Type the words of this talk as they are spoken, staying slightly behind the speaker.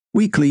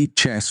Weekly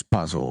chess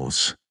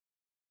puzzles.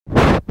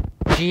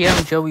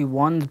 GM Joey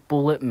 1's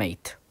bullet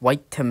mate.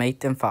 White to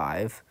mate in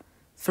 5.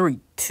 3,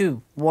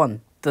 2,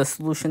 1. The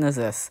solution is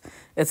this.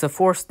 It's a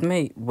forced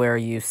mate where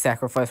you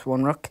sacrifice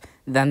one rook,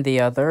 then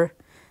the other,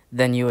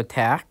 then you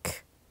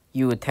attack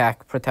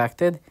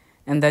protected,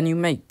 and then you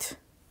mate.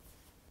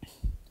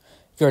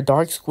 Your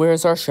dark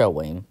squares are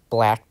showing.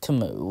 Black to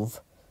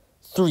move.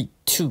 3,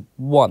 2,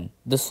 1.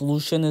 The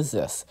solution is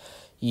this.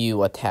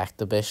 You attack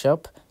the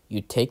bishop, you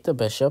take the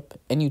bishop,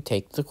 and you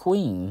take the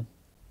queen.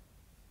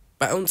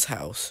 Bounce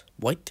house.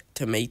 White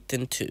to mate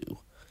in 2.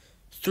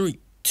 3,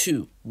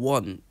 2,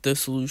 1. The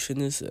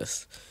solution is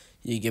this.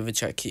 You give a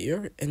check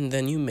here, and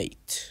then you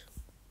mate.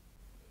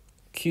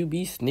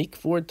 QB sneak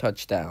forward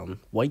touchdown.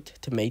 White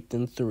to mate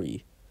in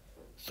 3.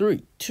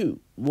 3, 2,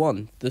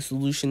 1. The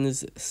solution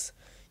is this.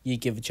 You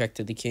give a check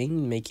to the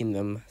king, making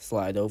them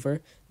slide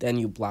over. Then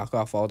you block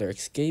off all their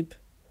escape.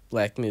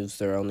 Black moves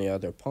their only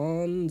other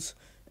pawns,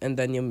 and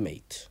then you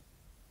mate.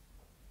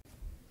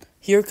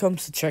 Here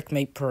comes the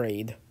checkmate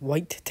parade.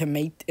 White to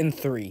mate in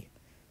 3.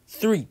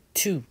 3,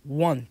 2,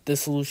 1. The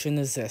solution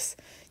is this.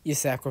 You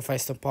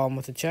sacrifice the pawn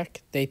with a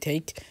check, they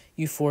take,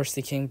 you force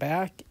the king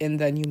back, and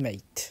then you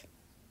mate.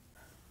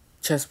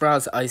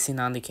 Chessbrow's icing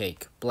on the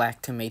cake.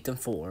 Black to mate in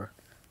 4.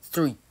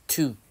 3,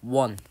 2,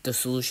 1. The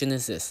solution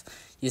is this.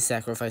 You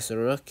sacrifice the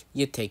rook,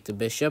 you take the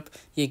bishop,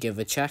 you give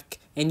a check,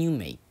 and you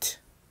mate.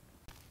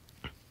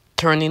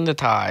 Turning the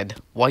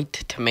tide. White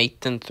to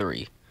mate in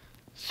 3.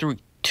 3,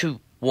 2,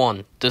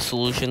 1. The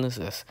solution is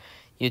this.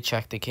 You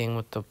check the king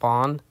with the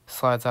pawn,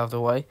 slides out of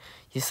the way,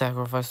 you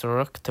sacrifice the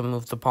rook to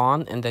move the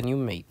pawn, and then you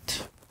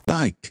mate.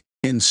 Like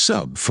and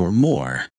sub for more.